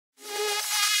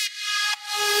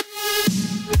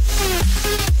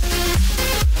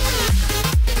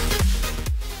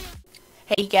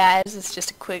Hey guys, it's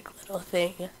just a quick little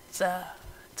thing. It's a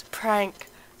prank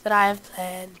that I have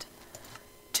planned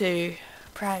to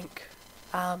prank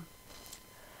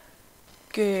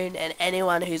Goon and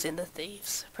anyone who's in the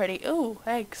thieves. Ooh,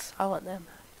 eggs. I want them.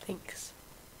 Thanks.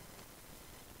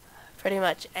 Pretty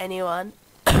much anyone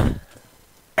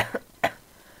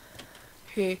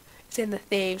who is in the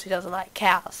thieves who doesn't like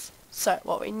cows. So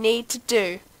what we need to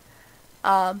do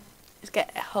is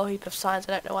get a whole heap of signs.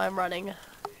 I don't know why I'm running.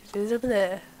 These are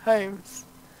the homes.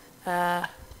 Yeah,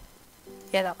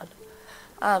 that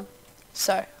one.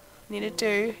 So, what we need to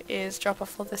do is drop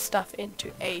off all this stuff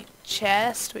into a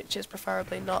chest, which is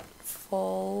preferably not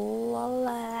full.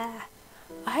 Oh,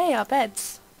 hey, our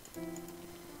beds.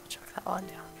 Chuck that one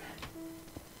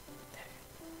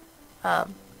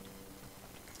down.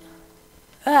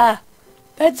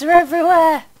 Beds are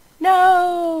everywhere!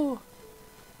 No!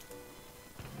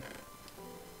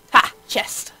 Ha!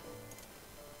 Chest!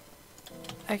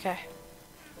 Okay.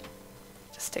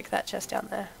 Just stick that chest down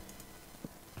there.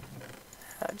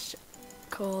 I'll just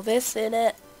call this in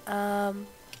it. Here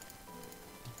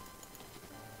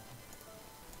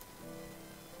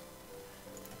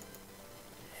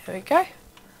we go.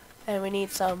 And we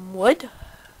need some wood.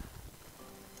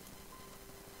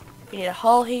 We need a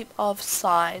whole heap of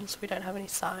signs. We don't have any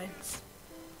signs.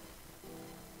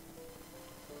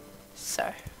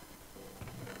 So,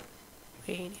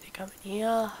 we need to come in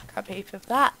here, grab a heap of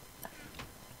that.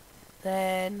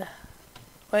 Then,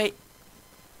 wait.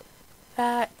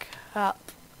 Back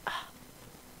up.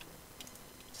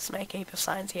 Just make a heap of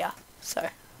signs here. So,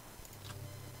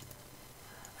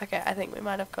 okay, I think we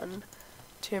might have gotten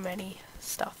too many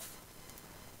stuff.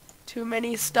 Too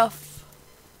many stuff.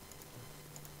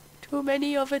 Too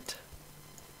many of it.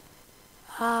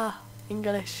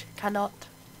 English cannot.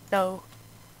 No.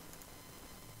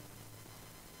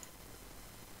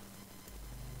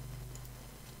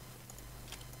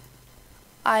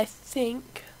 I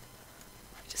think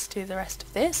just do the rest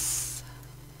of this.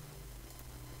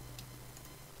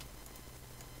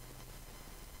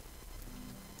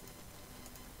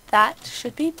 That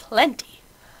should be plenty.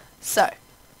 So,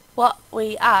 what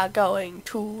we are going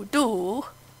to do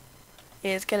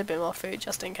is get a bit more food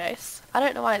just in case. I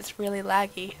don't know why it's really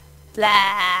laggy.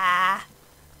 Blah!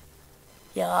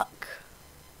 Yuck.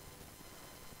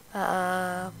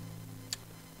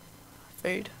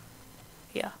 Food.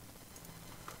 Here.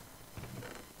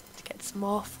 To get some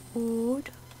more food.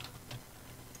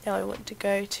 Now I want to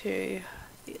go to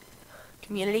the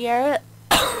community area.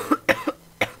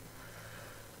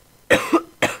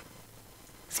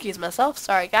 Excuse myself,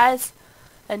 sorry guys.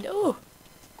 And ooh,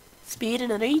 speed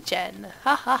and regen.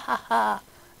 Ha ha ha ha.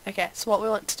 Okay, so what we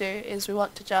want to do is we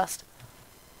want to just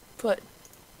put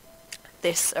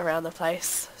this around the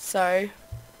place. So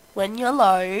when you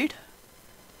load,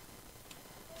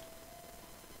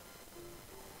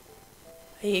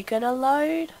 are you gonna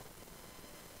load?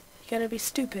 You're gonna be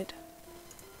stupid.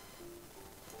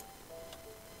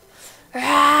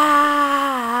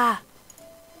 Ah!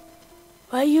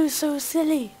 Why are you so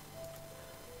silly?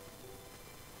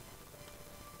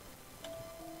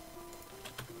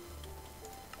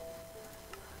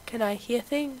 Can I hear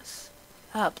things?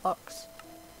 Blocks.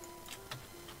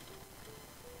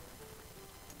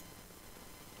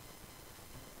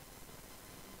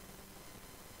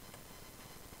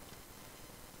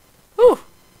 Ooh!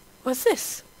 What's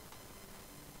this?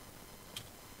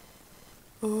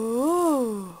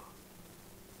 Ooh!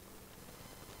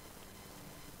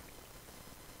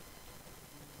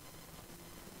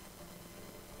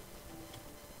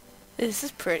 This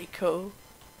is pretty cool.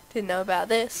 Didn't know about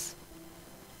this.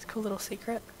 It's a cool little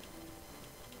secret.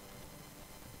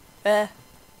 There.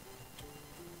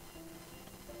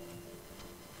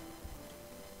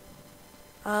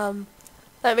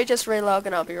 Let me just relog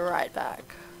and I'll be right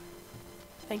back.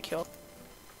 Thank you.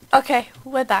 Okay,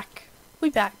 we're back. We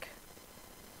back.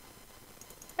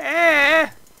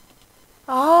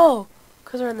 Oh!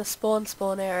 Because we're in the spawn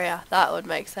area. That would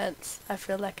make sense. I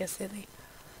feel like a silly.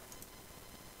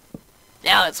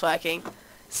 Now it's working.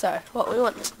 So, what we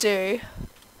want to do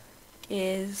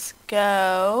is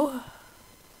go...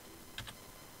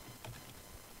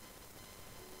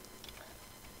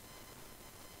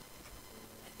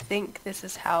 I think this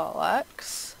is how it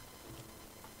works.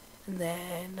 And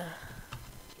then...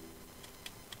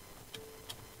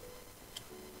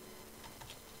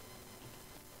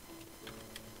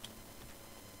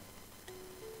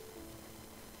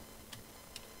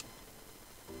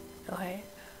 Oh, wait.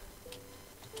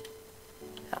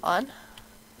 That one.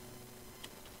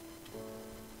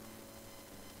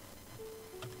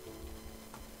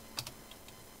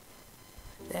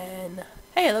 Then,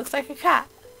 hey, it looks like a cat.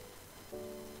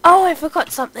 Oh, I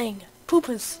forgot something.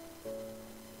 Poopers.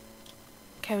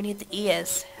 Okay, we need the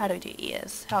ears. How do we do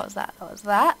ears? How was that? How was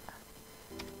that?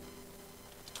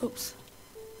 Oops.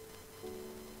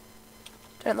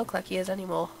 Don't look like ears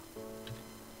anymore.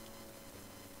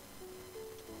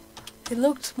 It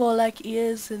looked more like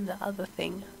ears than the other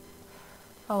thing.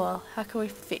 Oh well, how can we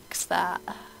fix that?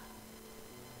 I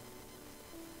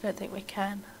don't think we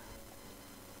can.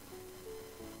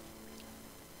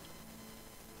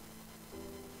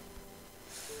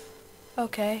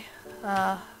 Okay,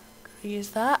 could we use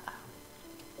that?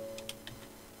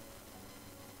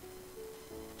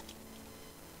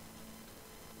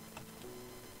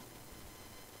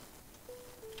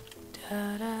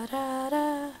 Da da da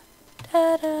da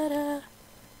da da da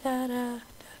da da.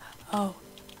 Oh,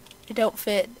 it don't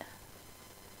fit.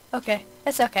 Okay,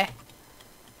 it's okay.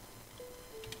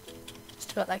 Let's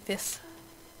do it like this.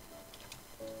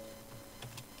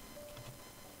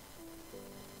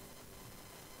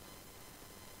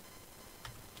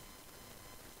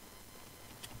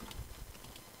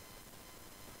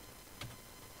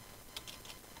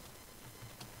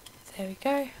 There we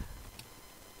go.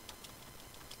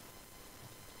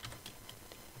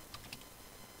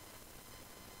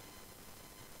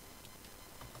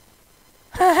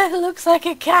 It looks like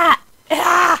a cat.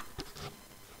 Ah!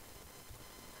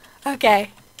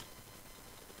 Okay.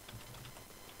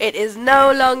 It is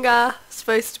no longer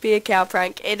supposed to be a cow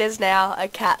prank. It is now a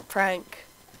cat prank.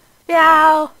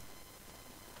 Meow!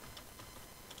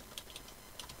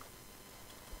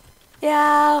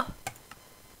 Meow!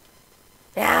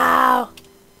 Meow!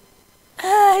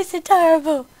 Ah, it's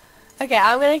adorable. Okay,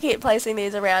 I'm gonna keep placing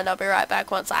these around. I'll be right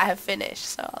back once I have finished,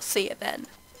 so I'll see you then.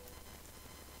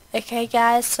 Okay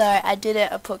guys, so I did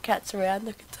it. I put cats around.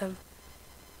 Look at them.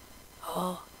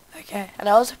 Oh, okay. And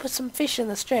I also put some fish in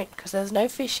the string because there's no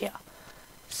fish here.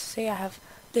 See, I have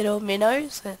little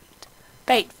minnows and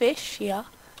bait fish here,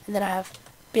 and then I have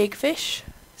big fish.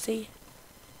 See,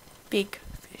 big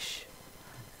fish.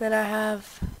 And then I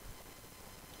have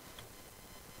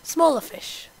smaller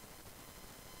fish.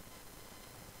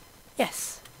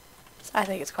 Yes, so I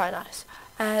think it's quite nice.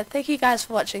 Thank you guys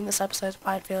for watching this episode of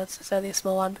Meowfields. It's only a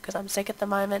small one because I'm sick at the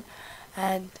moment,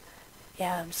 and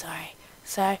yeah, I'm sorry.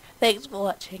 So, thanks for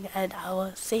watching, and I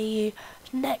will see you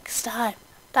next time.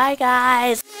 Bye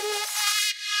guys!